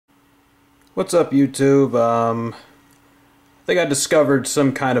What's up, YouTube? I think I discovered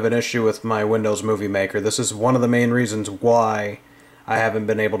some kind of an issue with my Windows Movie Maker. This is one of the main reasons why I haven't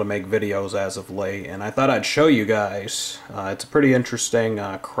been able to make videos as of late, and I thought I'd show you guys. It's a pretty interesting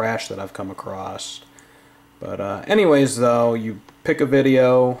crash that I've come across. But anyways, though, you pick a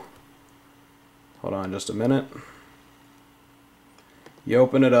video. Hold on just a minute. You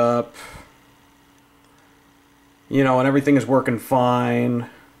open it up. You know, and everything is working fine.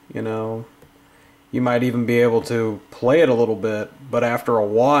 You know, you might even be able to play it a little bit, but after a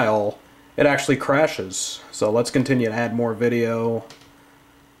while it actually crashes. So let's continue to add more video.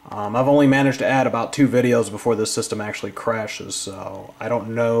 I've only managed to add about 2 videos before this system actually crashes, so I don't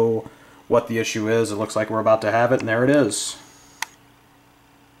know what the issue is. It looks like we're about to have it, and there it is.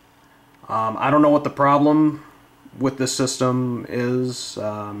 I don't know what the problem with this system is.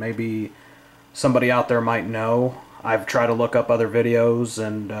 Maybe somebody out there might know. I've tried to look up other videos,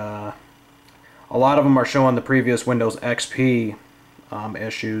 and a lot of them are showing the previous Windows XP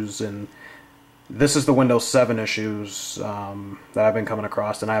issues, and this is the Windows 7 issues that I've been coming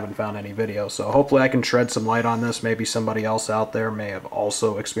across, and I haven't found any videos. So hopefully I can shed some light on this. Maybe somebody else out there may have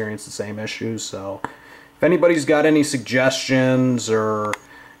also experienced the same issues. So if anybody's got any suggestions or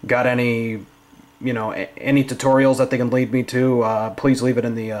got any, you know, any tutorials that they can lead me to, please leave it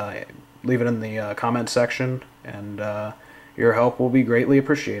in the comment section, and your help will be greatly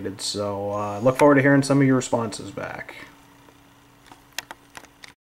appreciated. So look forward to hearing some of your responses back.